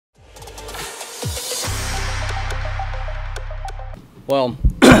Well,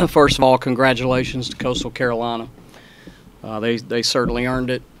 first of all, congratulations to Coastal Carolina. They certainly earned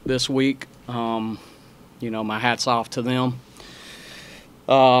it this week. My hat's off to them.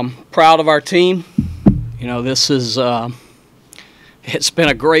 Proud of our team. This is it's been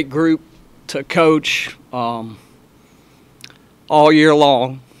a great group to coach all year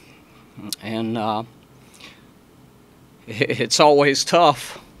long, and it's always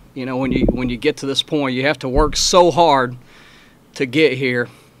tough. When you get to this point, you have to work so hard to get here,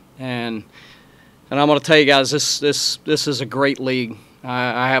 and I'm going to tell you guys, this is a great league.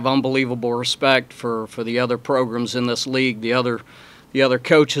 I have unbelievable respect for the other programs in this league, the other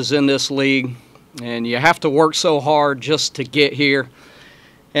coaches in this league, and you have to work so hard just to get here,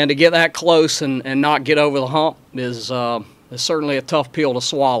 and to get that close and not get over the hump is certainly a tough pill to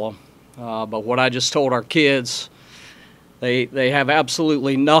swallow. But what I just told our kids, they have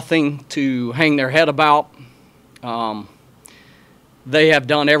absolutely nothing to hang their head about. They have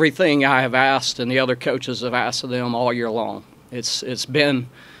done everything I have asked and the other coaches have asked of them all year long. It's been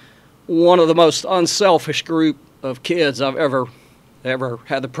one of the most unselfish group of kids I've ever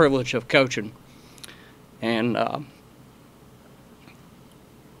had the privilege of coaching. And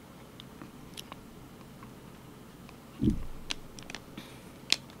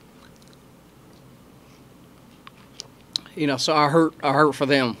so I hurt for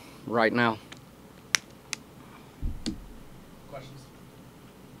them right now. Questions?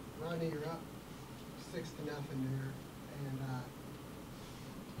 Rodney, you're up 6-0 there, and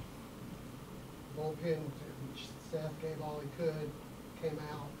bullpen, Seth gave all he could, came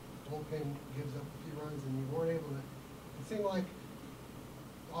out, bullpen gives up a few runs, and you weren't able to. It seemed like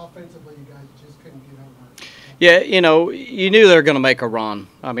offensively you guys just couldn't get over. Yeah, you knew they were going to make a run.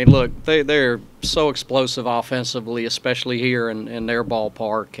 I mean, look, they're so explosive offensively, especially here in their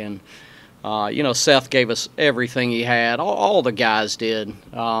ballpark. And, Seth gave us everything he had. All the guys did.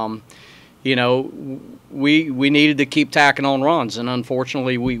 We needed to keep tacking on runs, and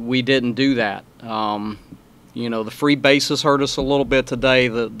unfortunately we didn't do that. The free bases hurt us a little bit today.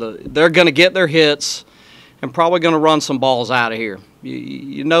 They're going to get their hits and probably going to run some balls out of here.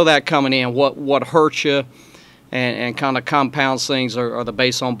 You know that coming in. What hurts you and kind of compounds things are the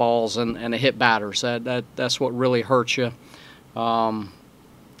base on balls and the hit batters. That's what really hurts you.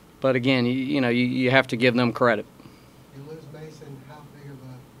 But again, you have to give them credit. You lose Mason. How big of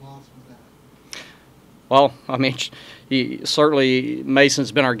a loss was that? Well, I mean, certainly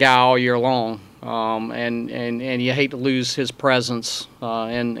Mason's been our guy all year long, and you hate to lose his presence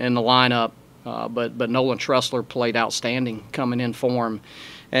in the lineup. But Nolan Tressler played outstanding coming in for him,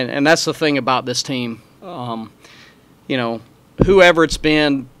 and that's the thing about this team. Whoever it's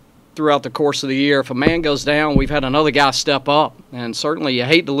been throughout the course of the year, if a man goes down, we've had another guy step up, and certainly you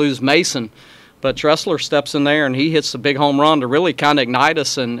hate to lose Mason, but Tressler steps in there and he hits the big home run to really kind of ignite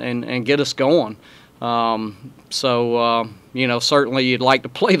us and get us going. Certainly you'd like to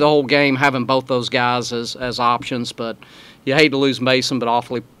play the whole game having both those guys as options, but you hate to lose Mason, but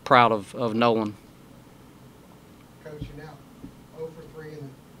awfully proud of Nolan. Coach, you're now 0 for 3 in the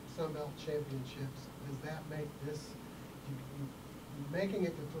Sun Belt Championships. Does that make this, making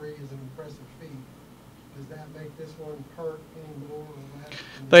it to 3 is an impressive feat. Does that make this one hurt any more or less?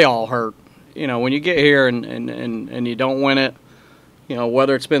 They all hurt. When you get here and you don't win it,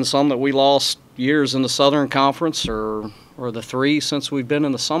 whether it's been some that we lost years in the Southern Conference or the 3 since we've been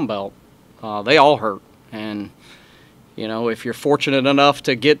in the Sun Belt, they all hurt. And if you're fortunate enough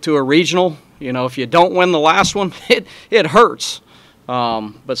to get to a regional, if you don't win the last one, it hurts.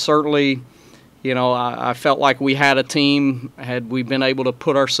 But certainly, I felt like we had a team, had we been able to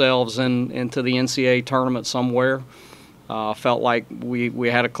put ourselves into the NCAA tournament somewhere. Felt like we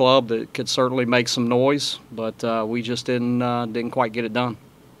had a club that could certainly make some noise, but we just didn't quite get it done.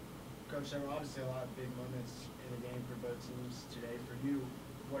 Coach, there were obviously a lot of big moments in the game for both teams today. For you,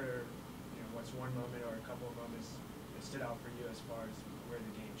 what's one moment or a couple of moments that stood out for you as far as where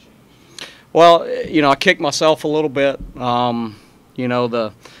the game changed? Well, I kicked myself a little bit.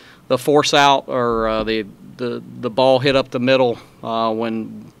 The force out or the ball hit up the middle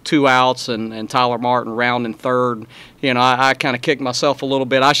when 2 outs and Tyler Martin rounding third. I kind of kicked myself a little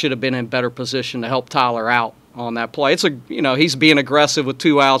bit. I should have been in better position to help Tyler out on that play. He's being aggressive with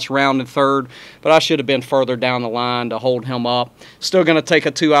 2 outs, rounding third, but I should have been further down the line to hold him up. Still going to take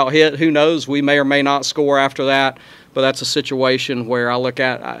a 2-out hit. Who knows? We may or may not score after that, but that's a situation where I look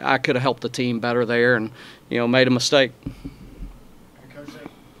at I could have helped the team better there and made a mistake. Coach,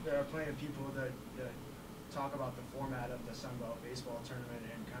 there are plenty of people that talk about the format of the Sun Belt baseball tournament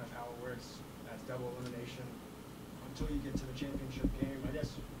and kind of how it works as double elimination until you get to the championship game. I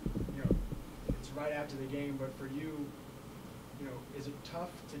guess it's right after the game, but for you, you know, is it tough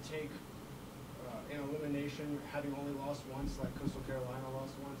to take an elimination having only lost once, like Coastal Carolina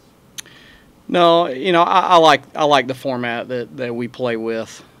lost once? No, you know, I like the format that we play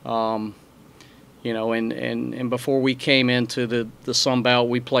with. You know, and before we came into the Sun Belt,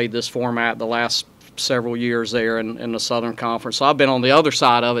 we played this format the last several years there in the Southern Conference. So I've been on the other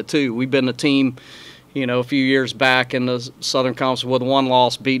side of it too. We've been the team, you know, a few years back in the Southern Conference with one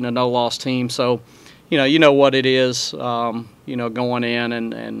loss, beating a no-loss team. So, you know what it is, you know, going in,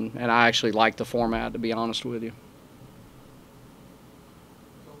 and I actually like the format, to be honest with you.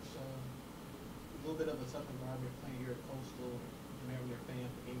 Coach, a little bit of a tough environment playing here at Coastal, Maryland fans.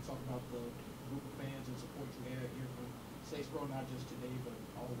 Can you talk about the group of fans and support you had here from Statesboro, not just today, but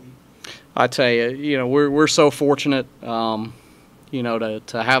all week? I tell you, know, we're so fortunate, you know,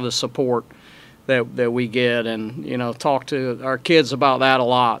 to have the support that we get, and you know, talk to our kids about that a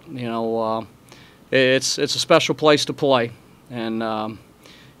lot. You know, it's a special place to play, and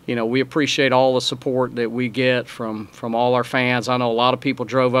you know, we appreciate all the support that we get from all our fans. I know a lot of people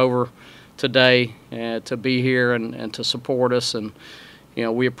drove over today to be here and to support us, and you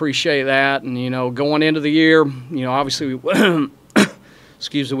know, we appreciate that. And you know, going into the year, you know, obviously we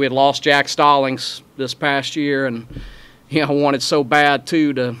excuse me, we had lost Jack Stallings this past year, and you know, wanted so bad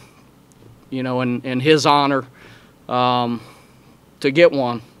too to, you know, in his honor, to get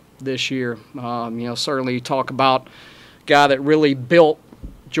one this year. You know, certainly you talk about a guy that really built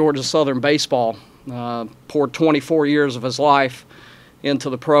Georgia Southern baseball, poured 24 years of his life into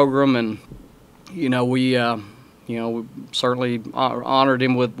the program, and you know, we certainly honored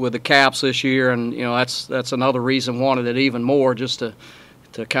him with the caps this year, and you know, that's another reason wanted it even more, just to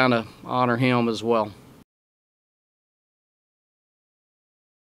kind of honor him as well.